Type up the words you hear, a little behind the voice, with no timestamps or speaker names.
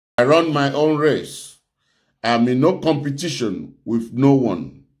I run my own race. I am in no competition with no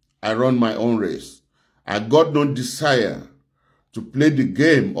one. I run my own race. I got no desire to play the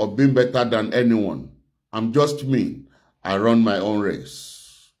game of being better than anyone. I'm just me. I run my own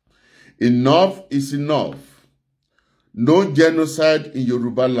race. Enough is enough. No genocide in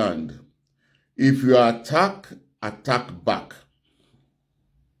Yoruba land. If you attack, attack back.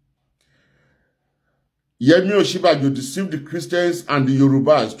 Yemi Osinbajo deceived the Christians and the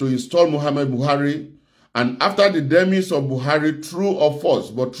Yorubas to install Muhammad Buhari, and after the demise of Buhari, true or false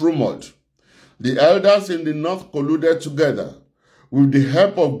but rumored, the elders in the north colluded together with the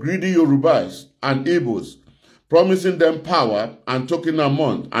help of greedy Yorubas and Igbos, promising them power and token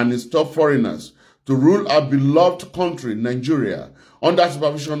amount and install foreigners to rule our beloved country, Nigeria, under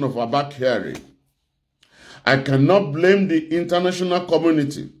supervision of Abba Kyari. I cannot blame the international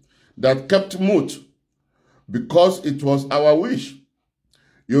community that kept mute because it was our wish.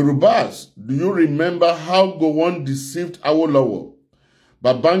 Yorubas, do you remember how Gowon deceived Awolowo?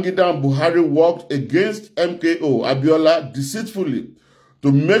 Babangida and Buhari worked against MKO Abiola deceitfully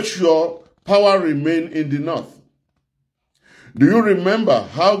to make sure power remained in the north. Do you remember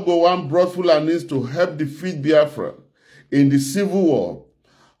how Gowon brought Fulanis to help defeat Biafra in the civil war?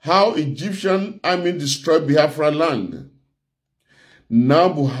 How Egyptian army destroyed Biafra land? Now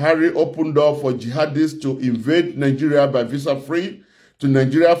Buhari opened door for jihadists to invade Nigeria by visa free to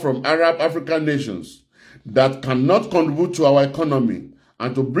Nigeria from Arab African nations that cannot contribute to our economy,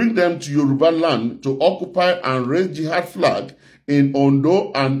 and to bring them to Yoruba land to occupy and raise jihad flag in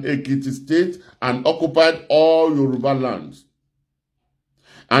Ondo and Ekiti state and occupied all Yoruba lands,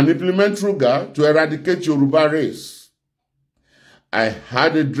 and implement Ruga to eradicate Yoruba race. I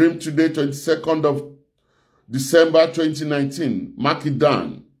had a dream today, 22nd of December 2019,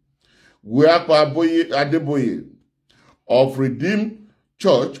 Makidan, where Kwaboye Adeboye of Redeemed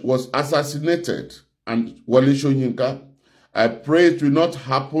Church was assassinated, and Wale Soyinka. I pray it will not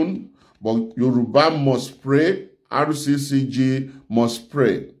happen, but Yoruba must pray, RCCG must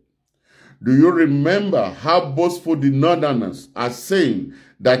pray. Do you remember how boastful the Northerners are saying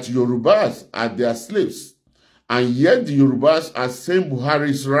that Yorubas are their slaves, and yet the Yorubas are saying Buhari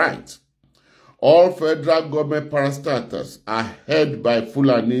is right? All federal government parastatals are held by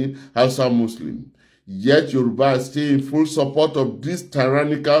Fulani Hausa Muslim, yet Yoruba are still in full support of this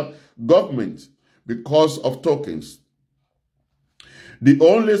tyrannical government because of tokens. The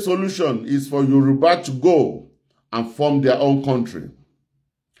only solution is for Yoruba to go and form their own country.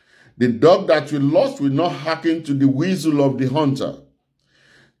 The dog that we lost will not hearken to the whistle of the hunter.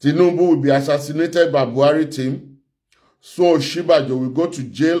 Tinubu will be assassinated by Buhari team. So Osinbajo will go to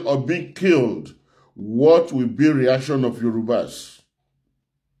jail or be killed. What will be the reaction of Yorubas?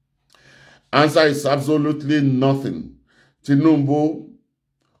 Answer is absolutely nothing. Tinubu,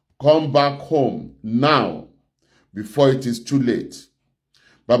 come back home now before it is too late.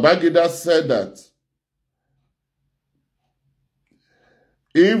 Babangida said that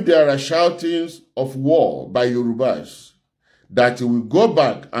if there are shoutings of war by Yorubas, that he will go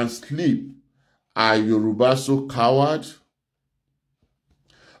back and sleep. Are Yorubas so coward?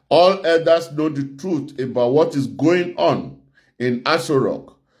 All elders know the truth about what is going on in Aso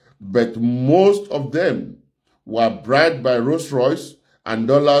Rock, but most of them were bribed by Rolls Royce and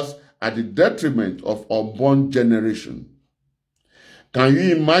dollars at the detriment of unborn generation. Can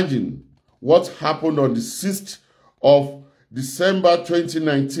you imagine what happened on the 6th of December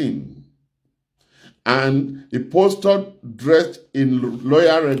 2019? And a poster dressed in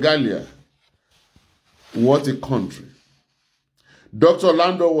loyal regalia. What a country. Dr.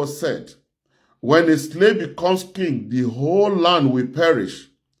 Lando was said, when a slave becomes king, the whole land will perish.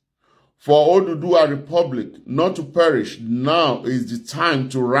 For Oduduwa Republic not to perish, now is the time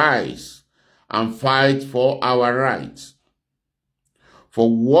to rise and fight for our rights. For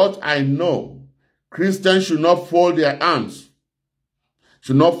what I know, Christians should not fold their hands,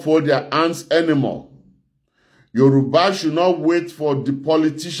 anymore. Yoruba should not wait for the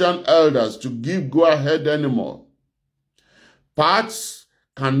politician elders to give go-ahead anymore. Parts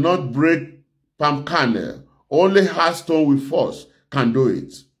cannot break palm kernel. Only hard stone with force can do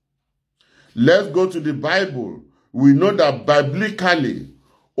it. Let's go to the Bible. We know that biblically,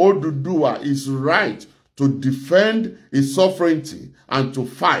 Oduduwa is right to defend his sovereignty and to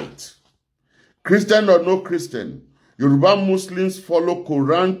fight. Christian or no Christian, Yoruba Muslims follow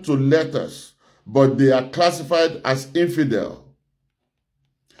Quran to letters, but they are classified as infidel.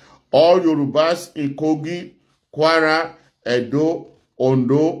 All Yorubas in Kogi, Kwara, Edo,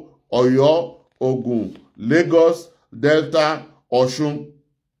 Ondo, Oyo, Ogun, Lagos, Delta, Osun,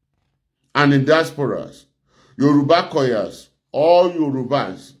 and in diasporas, Yoruba Koyas, all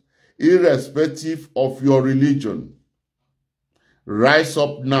Yorubas, irrespective of your religion. Rise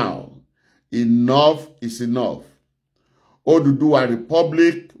up now. Enough is enough. Oduduwa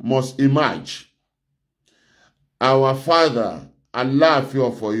Republic must emerge. Our father, Alaafin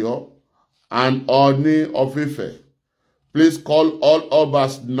of Oyo, and Oni of Ife, please call all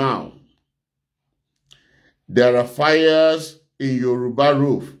Obas now. There are fires in Yoruba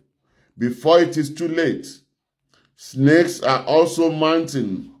roof before it is too late. Snakes are also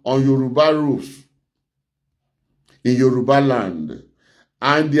mounting on Yoruba roofs in Yoruba land.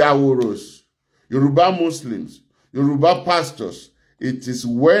 And the Aworos, Yoruba Muslims, Yoruba pastors, it is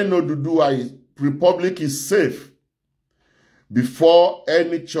when Oduduwa Republic is safe before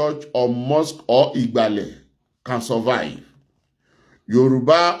any church or mosque or Igbale can survive.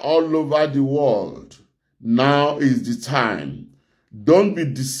 Yoruba all over the world, now is the time. Don't be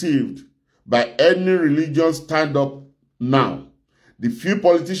deceived by any religion stand up now. The few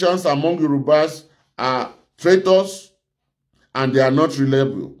politicians among Yorubas are traitors and they are not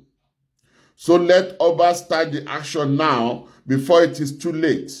reliable. So let Oba start the action now before it is too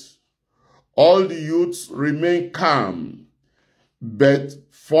late. All the youths remain calm, but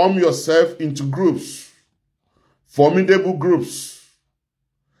form yourself into groups, formidable groups,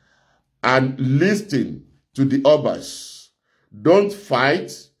 and listen to the Obas. Don't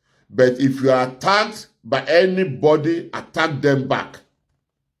fight, but if you are attacked by anybody, attack them back.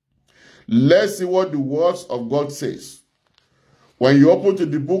 Let's see what the words of God says. When you open to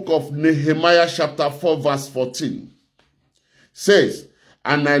the book of Nehemiah chapter 4 verse 14, says,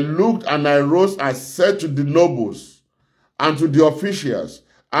 "And I looked and I rose and said to the nobles and to the officials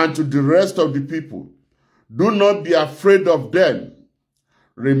and to the rest of the people, do not be afraid of them.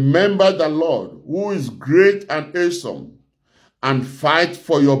 Remember the Lord, who is great and awesome, and fight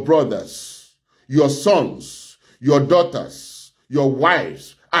for your brothers, your sons, your daughters, your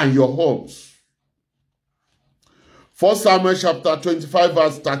wives, and your homes." 1 Samuel chapter 25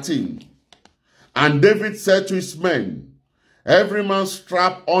 verse 13. "And David said to his men, every man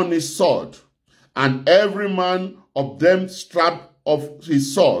strap on his sword, and every man of them strap of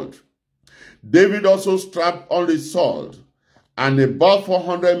his sword. David also strapped on his sword, and about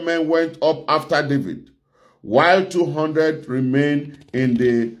 400 men went up after David, while 200 remained in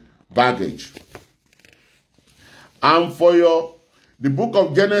the baggage." And for the book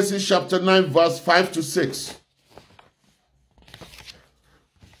of Genesis chapter 9 verse 5 to 6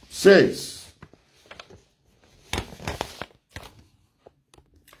 says,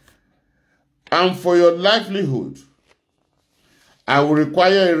 "And for your livelihood, I will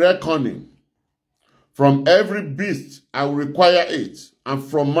require a reckoning. From every beast I will require it, and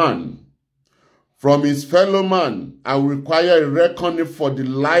from man. From his fellow man I will require a reckoning for the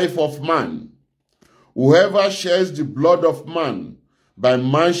life of man. Whoever sheds the blood of man, by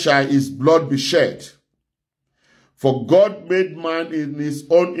man shall his blood be shed. For God made man in his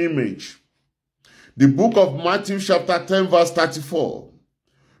own image." The book of Matthew chapter 10 verse 34.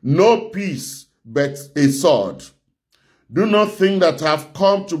 "No peace but a sword. Do not think that I have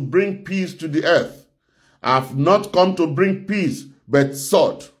come to bring peace to the earth. I have not come to bring peace but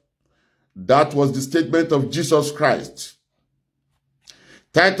sword." That was the statement of Jesus Christ.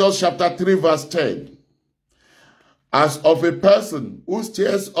 Titus chapter 3 verse 10. "As of a person who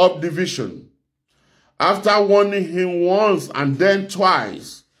stirs up division, after warning him once and then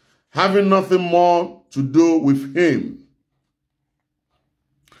twice, having nothing more to do with him."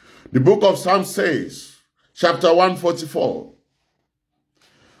 The book of Psalms says, chapter 144,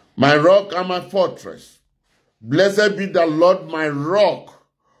 "My rock and my fortress, blessed be the Lord my rock,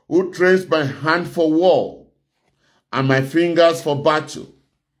 who trains my hand for war and my fingers for battle."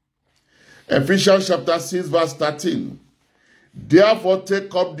 Ephesians chapter 6 verse 13, "Therefore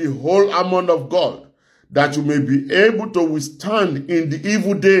take up the whole armor of God, that you may be able to withstand in the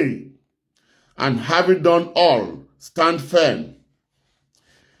evil day, and having done all, stand firm."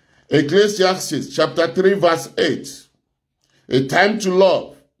 Ecclesiastes chapter 3 verse 8, "A time to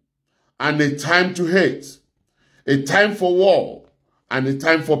love and a time to hate, a time for war and a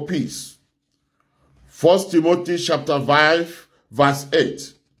time for peace." 1 Timothy chapter 5 verse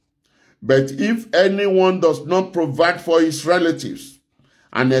 8, "But if anyone does not provide for his relatives,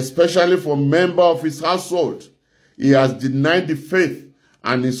 and especially for members of his household, he has denied the faith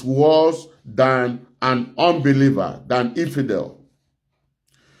and is worse than an unbeliever, than infidel."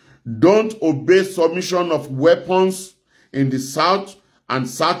 Don't obey submission of weapons in the south and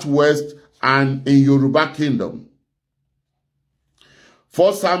southwest and in Yoruba kingdom.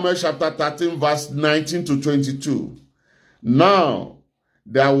 1 Samuel chapter 13 verse 19 to 22. "Now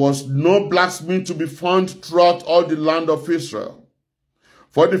there was no blacksmith to be found throughout all the land of Israel.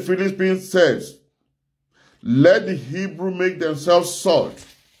 For the Philistines says, let the Hebrew make themselves sword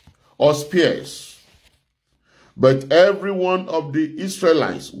or spears. But every one of the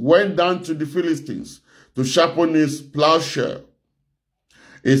Israelites went down to the Philistines to sharpen his plowshare,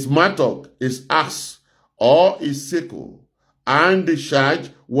 his mattock, his axe, or his sickle. And the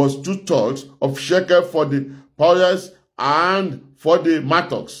charge was 2 thirds of shekel for the plows and for the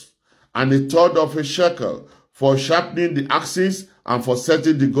mattocks, and 1 third of a shekel for sharpening the axes and for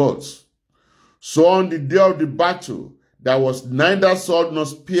setting the goads. So on the day of the battle, there was neither sword nor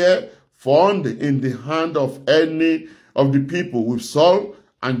spear found in the hand of any of the people with Saul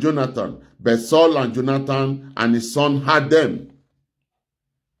and Jonathan, but Saul and Jonathan and his son had them.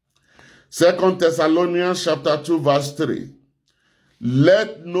 2 Thessalonians chapter 2 verse 3.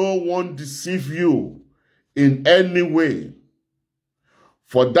 Let no one deceive you in any way,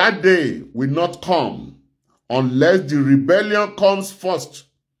 for that day will not come unless the rebellion comes first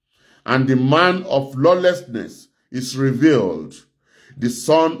and the man of lawlessness is revealed, the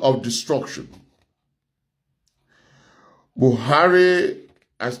son of destruction. Buhari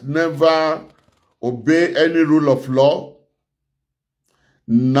has never obeyed any rule of law.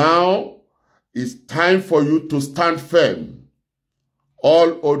 Now it's time for you to stand firm,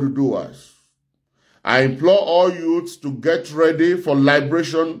 all Oduduwas. I implore all youths to get ready for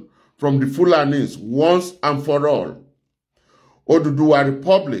liberation from the Fulanis once and for all. Oduduwa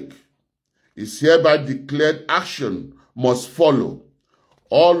Republic is hereby declared. Action must follow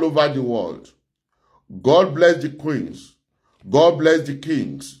all over the world. God bless the queens. God bless the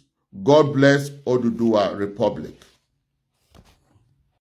kings. God bless Oduduwa Republic.